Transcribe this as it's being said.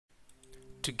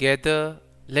Together,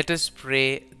 let us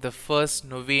pray the first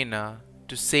novena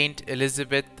to St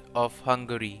Elizabeth of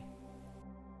Hungary.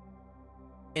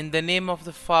 In the name of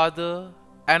the Father,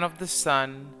 and of the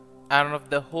Son, and of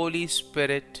the Holy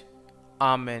Spirit.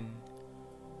 Amen.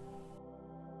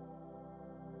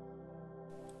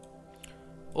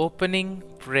 Opening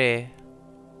Prayer.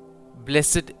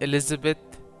 Blessed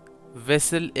Elizabeth,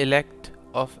 vessel elect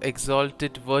of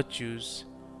exalted virtues,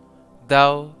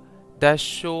 thou dost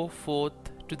show forth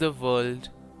to the world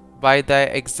by thy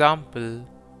example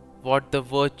what the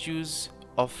virtues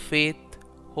of faith,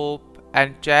 hope,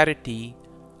 and charity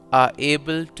are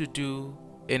able to do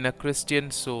in a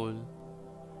Christian soul.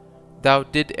 Thou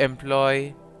did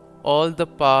employ all the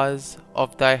powers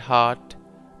of thy heart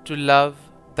to love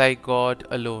thy God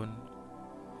alone.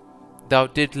 Thou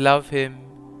did love him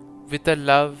with a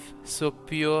love so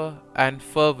pure and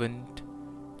fervent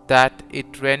that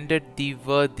it rendered thee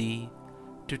worthy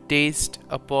to taste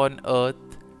upon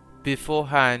earth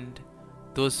beforehand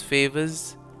those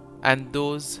favors and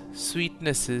those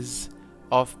sweetnesses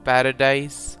of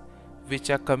paradise which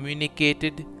are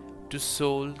communicated to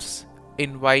souls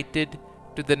invited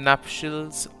to the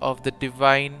nuptials of the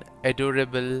divine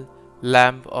adorable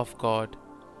Lamb of God.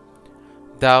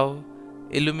 Thou,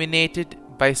 illuminated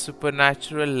by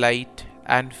supernatural light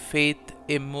and faith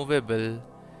immovable,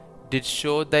 did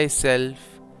show thyself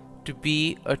to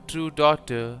be a true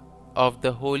daughter of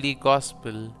the Holy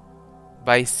Gospel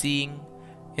by seeing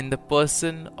in the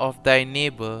person of thy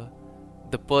neighbor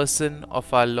the person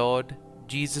of our Lord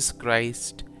Jesus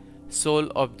Christ,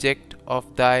 sole object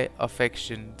of thy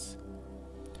affections.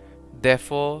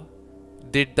 Therefore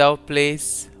did thou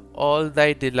place all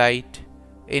thy delight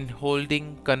in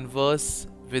holding converse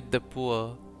with the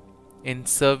poor, in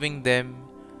serving them,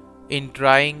 in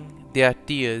drying their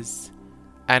tears,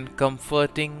 and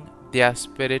comforting their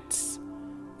spirits,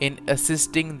 in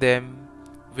assisting them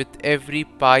with every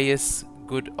pious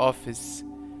good office,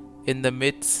 in the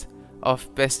midst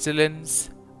of pestilence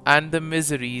and the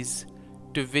miseries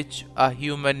to which our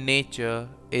human nature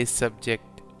is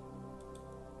subject.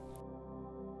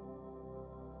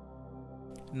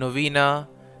 Novena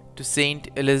to St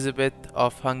Elizabeth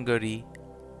of Hungary.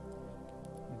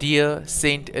 Dear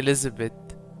St Elizabeth,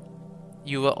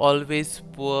 you were always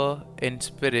poor in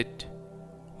spirit,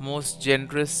 most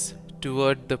generous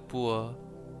toward the poor,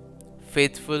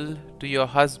 faithful to your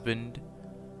husband,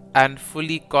 and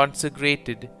fully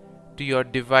consecrated to your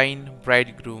divine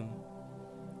bridegroom.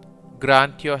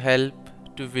 Grant your help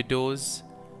to widows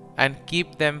and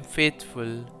keep them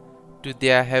faithful to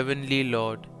their heavenly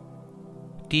Lord.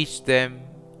 Teach them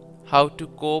how to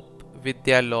cope with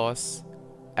their loss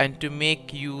and to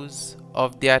make use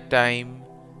of their time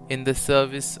in the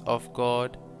service of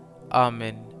God.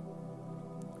 Amen.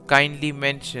 Kindly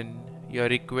mention your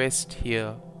request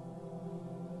here.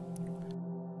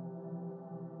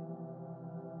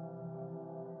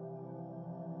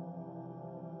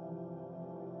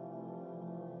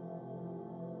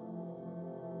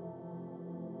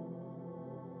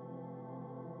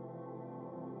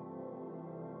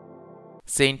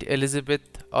 St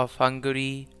Elizabeth of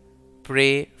Hungary,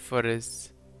 pray for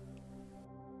us.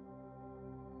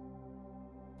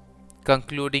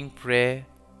 Concluding prayer.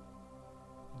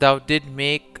 Thou did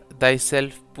make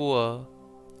thyself poor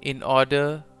in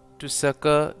order to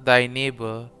succor thy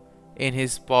neighbor in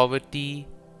his poverty,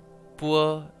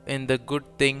 poor in the good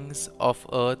things of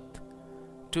earth,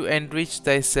 to enrich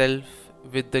thyself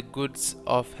with the goods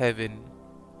of heaven.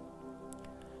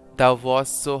 Thou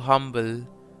wast so humble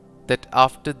that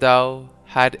after thou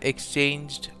had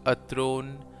exchanged a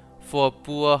throne for a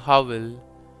poor hovel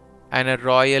and a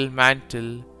royal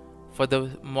mantle for the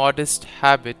modest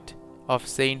habit of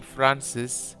Saint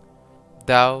Francis,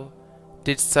 thou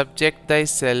didst subject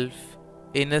thyself,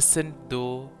 innocent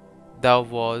though thou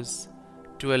was,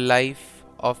 to a life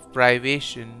of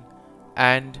privation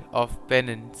and of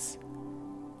penance,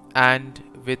 and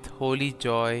with holy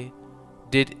joy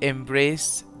did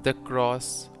embrace the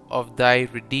cross of thy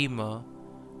Redeemer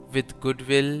with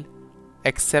goodwill,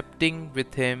 accepting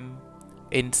with him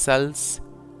insults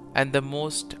and the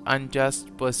most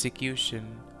unjust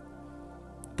persecution.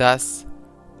 Thus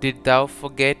did thou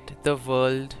forget the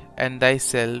world and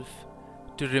thyself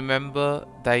to remember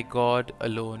thy God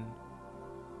alone.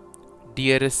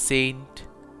 Dearest Saint,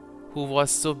 who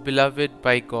was so beloved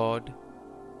by God,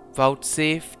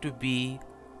 vouchsafe to be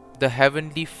the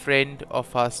heavenly friend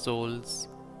of our souls,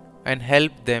 and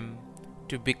help them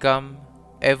to become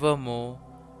ever more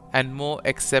and more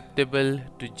acceptable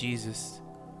to Jesus.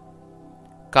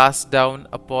 Cast down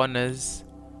upon us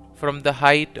from the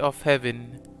height of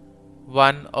heaven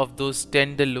one of those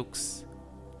tender looks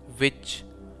which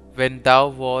when thou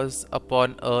wast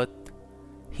upon earth,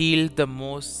 healed the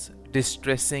most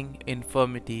distressing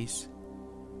infirmities.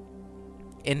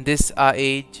 In this our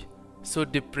age, so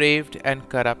depraved and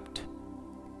corrupt,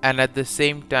 and at the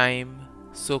same time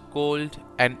so cold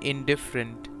and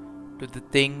indifferent to the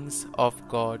things of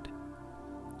God,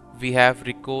 we have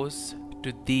recourse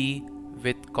to Thee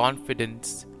with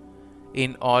confidence,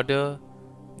 in order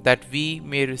that we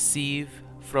may receive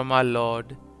from our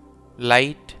Lord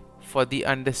light for the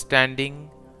understanding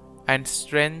and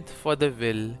strength for the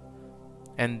will,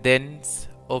 and thence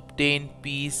obtain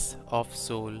peace of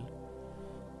soul.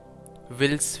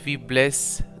 Whilst we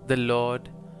bless the Lord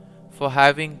for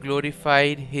having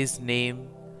glorified His name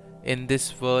in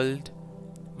this world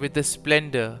with the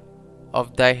splendor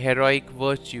of Thy heroic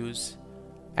virtues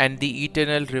and the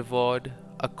eternal reward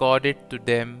accorded to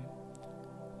them,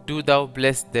 do Thou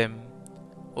bless them,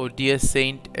 O dear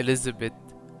Saint Elizabeth,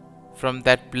 from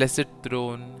that blessed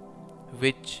throne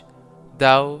which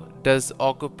Thou dost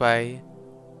occupy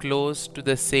close to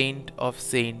the Saint of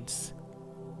Saints.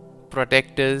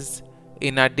 Protect us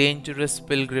in our dangerous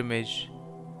pilgrimage,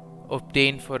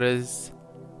 obtain for us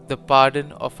the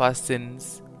pardon of our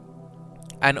sins,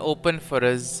 and open for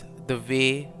us the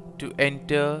way to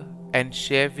enter and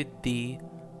share with Thee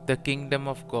the kingdom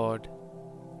of God.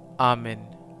 Amen.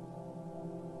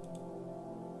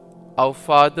 Our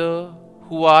Father,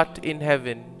 who art in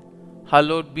heaven,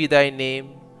 hallowed be Thy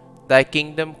name. Thy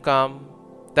kingdom come,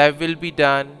 Thy will be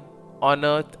done, on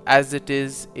earth as it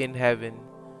is in heaven.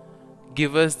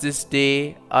 Give us this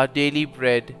day our daily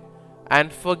bread,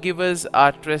 and forgive us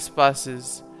our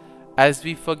trespasses, as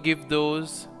we forgive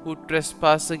those who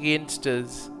trespass against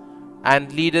us.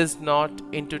 And lead us not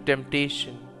into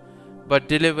temptation, but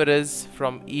deliver us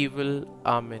from evil.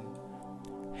 Amen.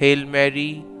 Hail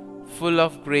Mary, full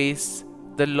of grace,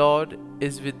 the Lord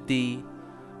is with thee.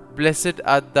 Blessed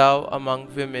art thou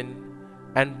among women,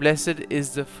 and blessed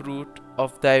is the fruit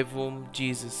of thy womb,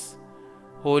 Jesus.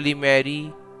 Holy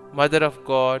Mary, Mother of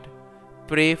God,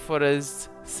 pray for us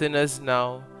sinners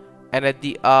now and at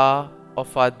the hour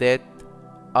of our death.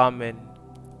 Amen.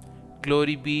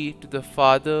 Glory be to the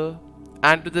Father,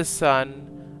 and to the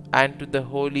Son, and to the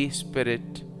Holy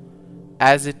Spirit,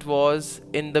 as it was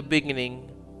in the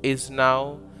beginning, is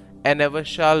now, and ever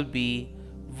shall be,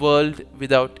 world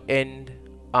without end.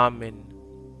 Amen.